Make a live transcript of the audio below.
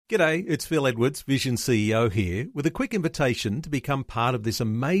G'day, it's Phil Edwards, Vision CEO here, with a quick invitation to become part of this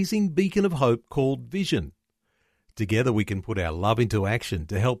amazing beacon of hope called Vision. Together we can put our love into action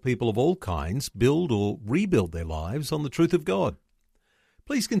to help people of all kinds build or rebuild their lives on the truth of God.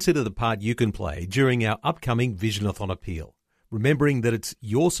 Please consider the part you can play during our upcoming Visionathon appeal, remembering that it's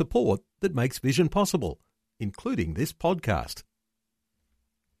your support that makes Vision possible, including this podcast.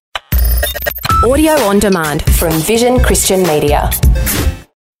 Audio on demand from Vision Christian Media.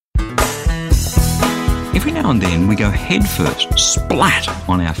 Every now and then we go headfirst, splat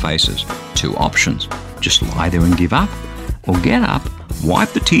on our faces. Two options. Just lie there and give up, or get up, wipe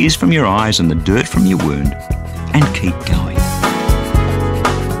the tears from your eyes and the dirt from your wound, and keep going.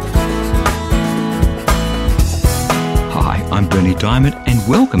 Hi, I'm Bernie Diamond, and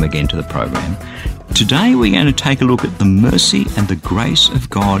welcome again to the program. Today we're going to take a look at the mercy and the grace of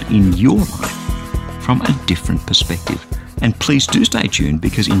God in your life from a different perspective. And please do stay tuned,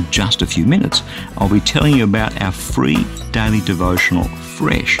 because in just a few minutes I'll be telling you about our free daily devotional,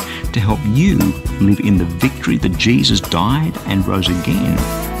 Fresh, to help you live in the victory that Jesus died and rose again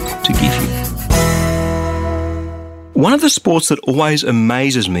to give you. One of the sports that always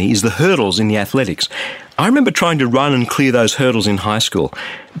amazes me is the hurdles in the athletics. I remember trying to run and clear those hurdles in high school,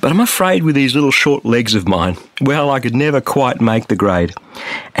 but I'm afraid with these little short legs of mine, well, I could never quite make the grade.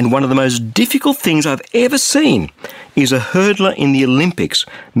 And one of the most difficult things I've ever seen is a hurdler in the Olympics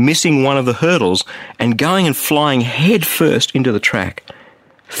missing one of the hurdles and going and flying head first into the track.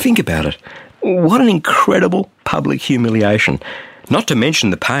 Think about it. What an incredible public humiliation, not to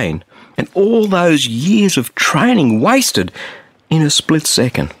mention the pain and all those years of training wasted in a split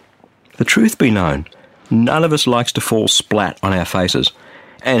second. The truth be known, none of us likes to fall splat on our faces.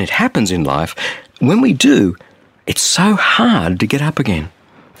 And it happens in life. When we do, it's so hard to get up again.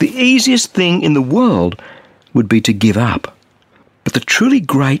 The easiest thing in the world would be to give up. But the truly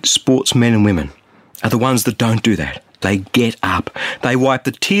great sportsmen and women are the ones that don't do that. They get up. They wipe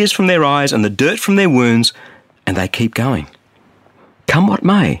the tears from their eyes and the dirt from their wounds, and they keep going. Come what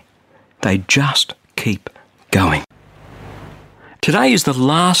may, they just keep going. Today is the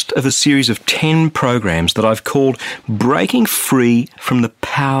last of a series of 10 programs that I've called Breaking Free from the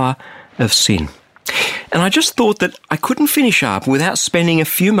Power of Sin. And I just thought that I couldn't finish up without spending a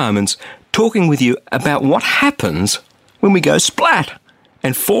few moments talking with you about what happens when we go splat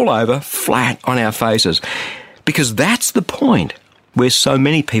and fall over flat on our faces. Because that's the point where so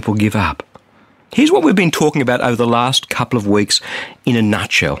many people give up. Here's what we've been talking about over the last couple of weeks in a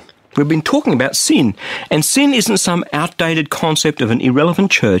nutshell. We've been talking about sin, and sin isn't some outdated concept of an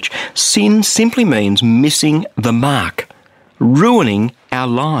irrelevant church. Sin simply means missing the mark, ruining our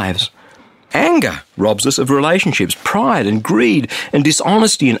lives. Anger robs us of relationships. Pride and greed and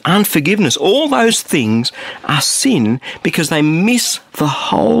dishonesty and unforgiveness, all those things are sin because they miss the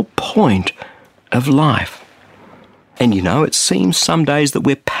whole point of life. And you know, it seems some days that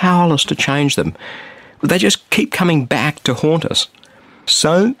we're powerless to change them. They just keep coming back to haunt us.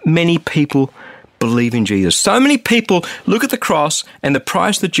 So many people believe in Jesus. So many people look at the cross and the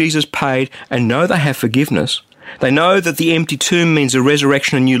price that Jesus paid and know they have forgiveness. They know that the empty tomb means a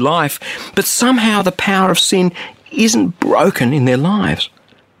resurrection and new life, but somehow the power of sin isn't broken in their lives.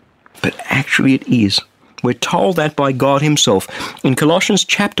 But actually it is. We're told that by God himself. In Colossians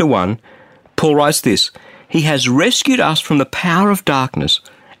chapter 1, Paul writes this: He has rescued us from the power of darkness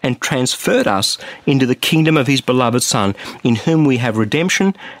and transferred us into the kingdom of his beloved Son, in whom we have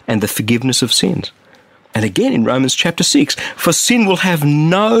redemption and the forgiveness of sins. And again in Romans chapter 6, for sin will have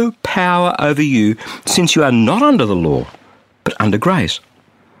no power over you, since you are not under the law, but under grace.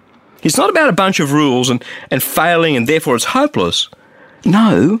 It's not about a bunch of rules and failing and therefore it's hopeless.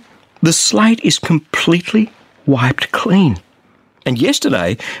 No, the slate is completely wiped clean. And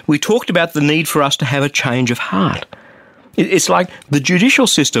yesterday we talked about the need for us to have a change of heart. It's like the judicial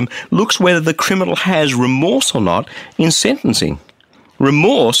system looks whether the criminal has remorse or not in sentencing.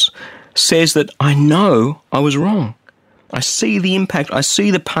 Remorse says that I know I was wrong. I see the impact, I see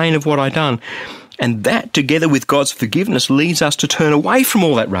the pain of what I've done. And that, together with God's forgiveness, leads us to turn away from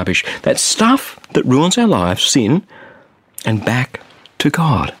all that rubbish, that stuff that ruins our lives, sin, and back to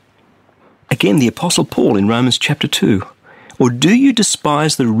God. Again, the Apostle Paul in Romans chapter 2. Or do you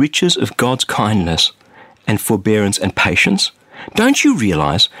despise the riches of God's kindness and forbearance and patience? Don't you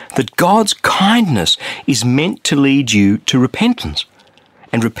realize that God's kindness is meant to lead you to repentance?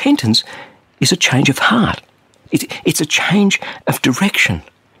 And repentance is a change of heart. It's a change of direction.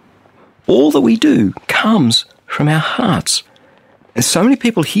 All that we do comes from our hearts. And so many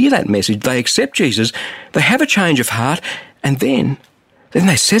people hear that message, they accept Jesus, they have a change of heart, and then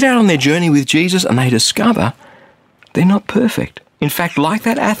they set out on their journey with Jesus and they discover they're not perfect. In fact, like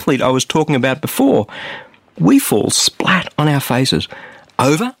that athlete I was talking about before, we fall splat on our faces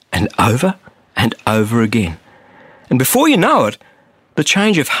over and over and over again. And before you know it, the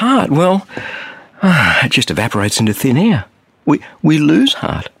change of heart, well, it just evaporates into thin air. We lose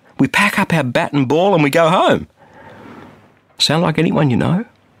heart. We pack up our bat and ball and we go home. Sound like anyone you know?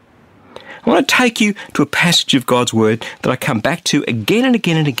 I want to take you to a passage of God's Word that I come back to again and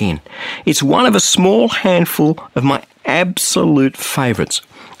again and again. It's one of a small handful of my absolute favourites.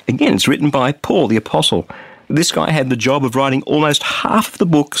 Again, it's written by Paul the Apostle. This guy had the job of writing almost half of the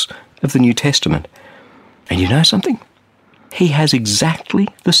books of the New Testament. And you know something? He has exactly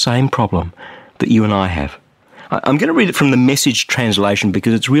the same problem that you and I have. I'm going to read it from the Message translation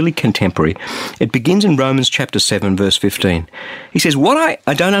because it's really contemporary. It begins in Romans chapter 7, verse 15. He says, "What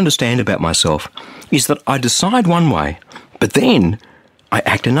I don't understand about myself is that I decide one way, but then I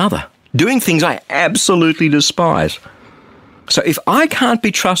act another, doing things I absolutely despise. So if I can't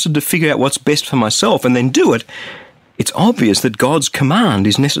be trusted to figure out what's best for myself and then do it, it's obvious that God's command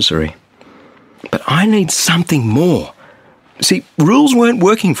is necessary. But I need something more." See, rules weren't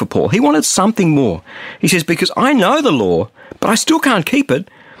working for Paul. He wanted something more. He says, because I know the law, but I still can't keep it.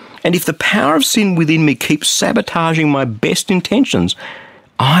 And if the power of sin within me keeps sabotaging my best intentions,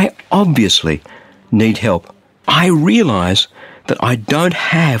 I obviously need help. I realise that I don't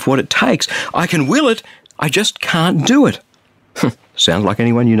have what it takes. I can will it, I just can't do it. Sound like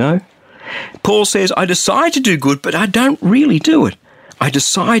anyone you know? Paul says, I decide to do good, but I don't really do it. I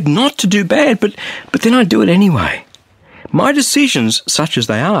decide not to do bad, but then I do it anyway. My decisions, such as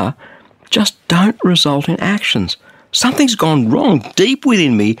they are, just don't result in actions. Something's gone wrong deep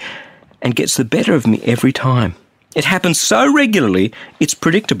within me and gets the better of me every time. It happens so regularly, it's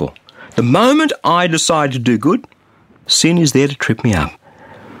predictable. The moment I decide to do good, sin is there to trip me up.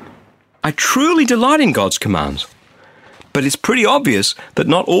 I truly delight in God's commands, but it's pretty obvious that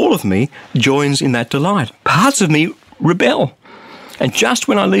not all of me joins in that delight. Parts of me rebel, and just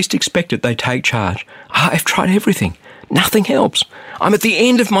when I least expect it, they take charge. I've tried everything. Nothing helps. I'm at the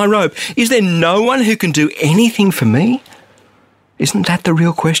end of my rope. Is there no one who can do anything for me? Isn't that the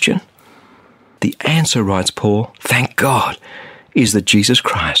real question? The answer, writes Paul, thank God, is that Jesus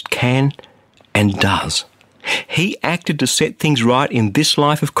Christ can and does. He acted to set things right in this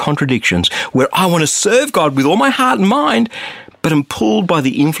life of contradictions, where I want to serve God with all my heart and mind, but am pulled by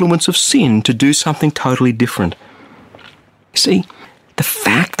the influence of sin to do something totally different. See, the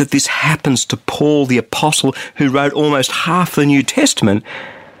fact that this happens to Paul the Apostle, who wrote almost half the New Testament,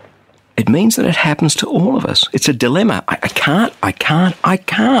 it means that it happens to all of us. It's a dilemma. I can't.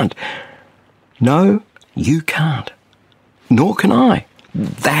 No, you can't. Nor can I.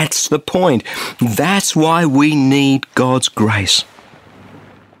 That's the point. That's why we need God's grace.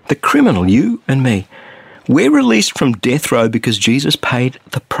 The criminal, you and me, we're released from death row because Jesus paid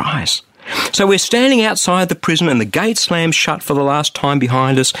the price. So we're standing outside the prison and the gate slams shut for the last time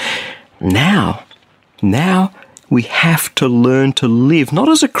behind us. Now we have to learn to live, not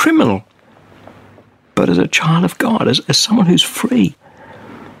as a criminal, but as a child of God, as someone who's free.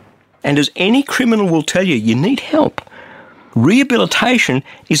 And as any criminal will tell you, you need help. Rehabilitation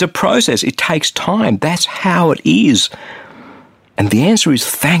is a process. It takes time. That's how it is. And the answer is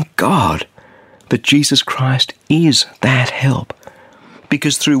thank God that Jesus Christ is that help.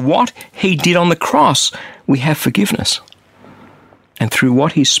 Because through what he did on the cross, we have forgiveness. And through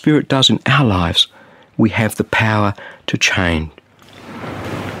what his Spirit does in our lives, we have the power to change.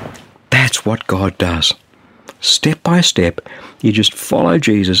 That's what God does. Step by step, you just follow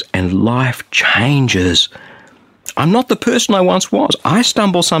Jesus and life changes. I'm not the person I once was. I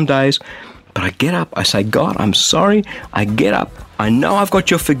stumble some days, but I get up, I say, God, I'm sorry. I get up. I know I've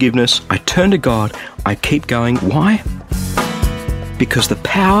got your forgiveness. I turn to God. I keep going. Why? Because the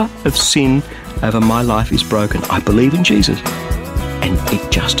power of sin over my life is broken. I believe in Jesus, and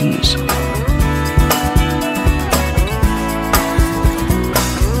it just is.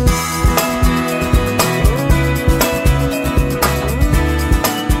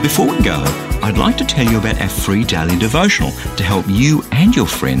 Before we go, I'd like to tell you about our free daily devotional to help you and your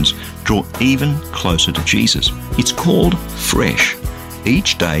friends draw even closer to Jesus. It's called Fresh.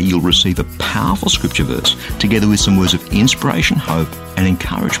 Each day you'll receive a powerful scripture verse together with some words of inspiration, hope and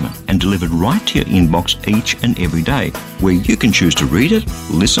encouragement, and delivered right to your inbox each and every day, where you can choose to read it,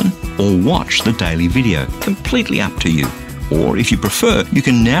 listen or watch the daily video. Completely up to you. Or if you prefer, you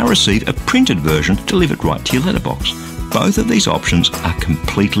can now receive a printed version delivered right to your letterbox. Both of these options are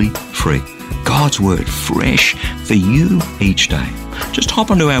completely free. God's Word fresh for you each day. Just hop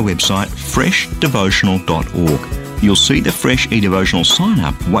onto our website, freshdevotional.org. You'll see the Fresh eDevotional sign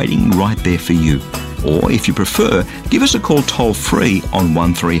up waiting right there for you. Or if you prefer, give us a call toll-free on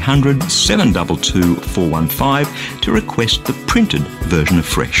 1300 722 415 to request the printed version of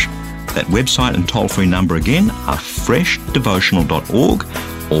Fresh. That website and toll-free number again are freshdevotional.org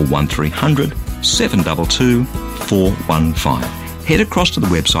or 1300 722 415. Head across to the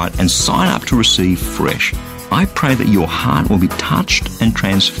website and sign up to receive Fresh. I pray that your heart will be touched and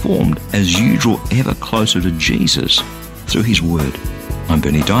transformed as you draw ever closer to Jesus through His Word. I'm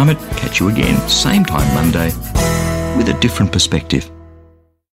Bernie Diamond. Catch you again, same time Monday, with a different perspective.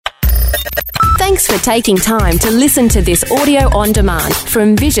 Thanks for taking time to listen to this audio on demand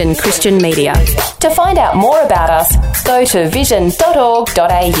from Vision Christian Media. To find out more about us, go to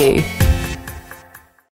vision.org.au.